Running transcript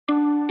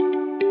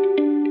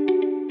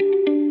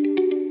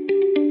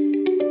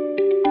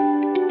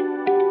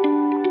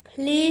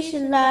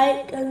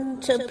like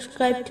and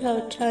subscribe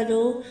to our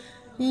channel.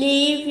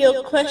 Leave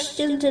your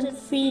questions and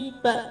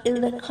feedback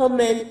in the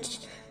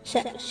comments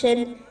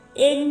section.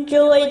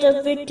 Enjoy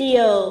the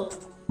video.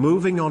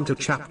 Moving on to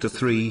chapter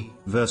 3,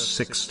 verse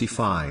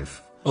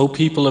 65. O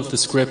people of the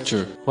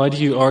scripture, why do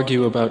you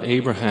argue about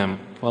Abraham,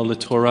 while the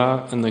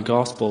Torah and the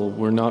Gospel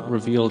were not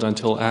revealed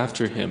until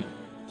after him?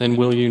 Then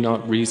will you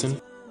not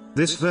reason?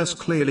 This verse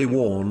clearly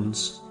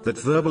warns that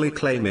verbally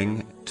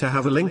claiming to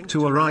have a link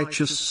to a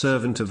righteous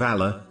servant of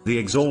Allah, the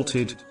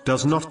Exalted,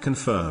 does not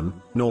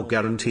confirm, nor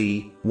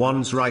guarantee,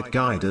 one's right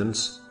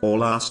guidance, or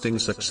lasting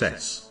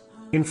success.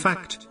 In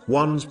fact,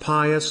 one's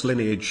pious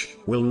lineage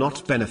will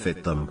not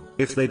benefit them,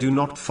 if they do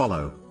not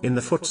follow in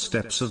the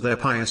footsteps of their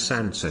pious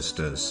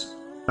ancestors.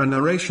 A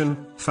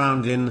narration,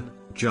 found in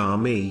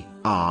Jami'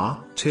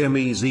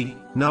 Tirmizi,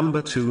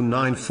 number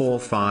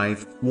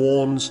 2945,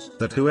 warns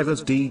that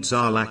whoever's deeds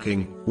are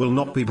lacking, will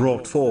not be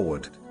brought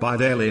forward by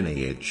their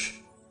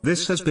lineage.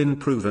 This has been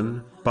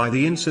proven by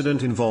the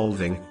incident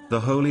involving the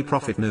Holy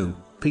Prophet Nuh,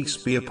 peace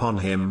be upon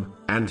him,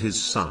 and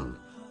his son.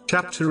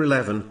 Chapter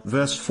 11,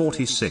 verse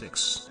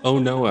 46. O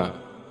Noah,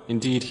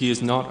 indeed he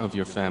is not of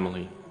your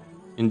family.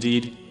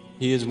 Indeed,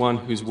 he is one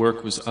whose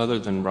work was other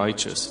than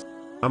righteous.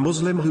 A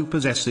Muslim who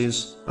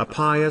possesses a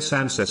pious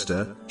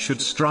ancestor should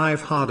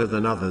strive harder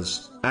than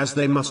others, as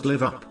they must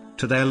live up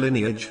to their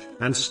lineage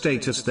and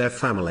status their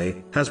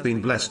family has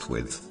been blessed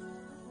with.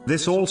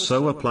 This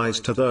also applies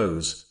to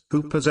those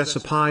who possess a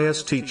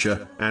pious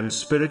teacher and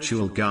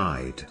spiritual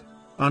guide.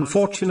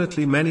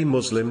 Unfortunately, many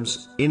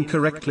Muslims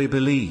incorrectly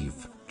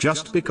believe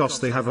just because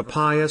they have a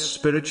pious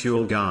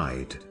spiritual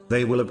guide,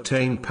 they will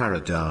obtain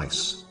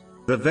paradise.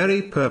 The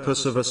very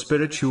purpose of a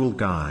spiritual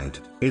guide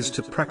is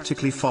to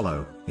practically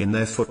follow in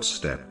their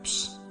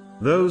footsteps.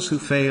 Those who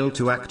fail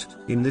to act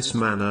in this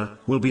manner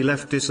will be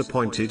left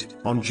disappointed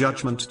on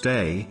Judgment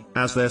Day,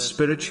 as their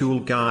spiritual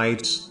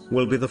guides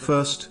will be the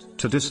first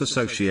to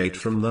disassociate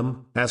from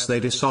them, as they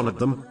dishonored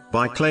them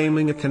by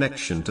claiming a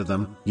connection to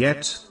them,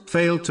 yet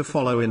failed to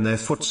follow in their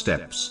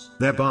footsteps,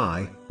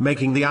 thereby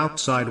making the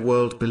outside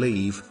world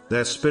believe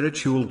their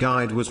spiritual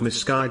guide was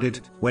misguided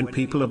when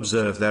people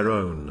observe their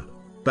own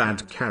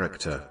bad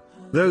character.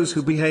 Those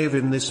who behave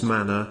in this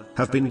manner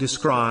have been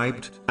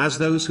described as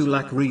those who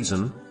lack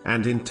reason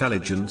and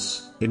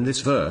intelligence in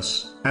this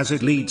verse, as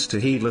it leads to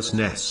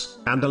heedlessness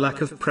and a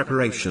lack of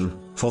preparation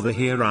for the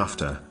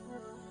hereafter.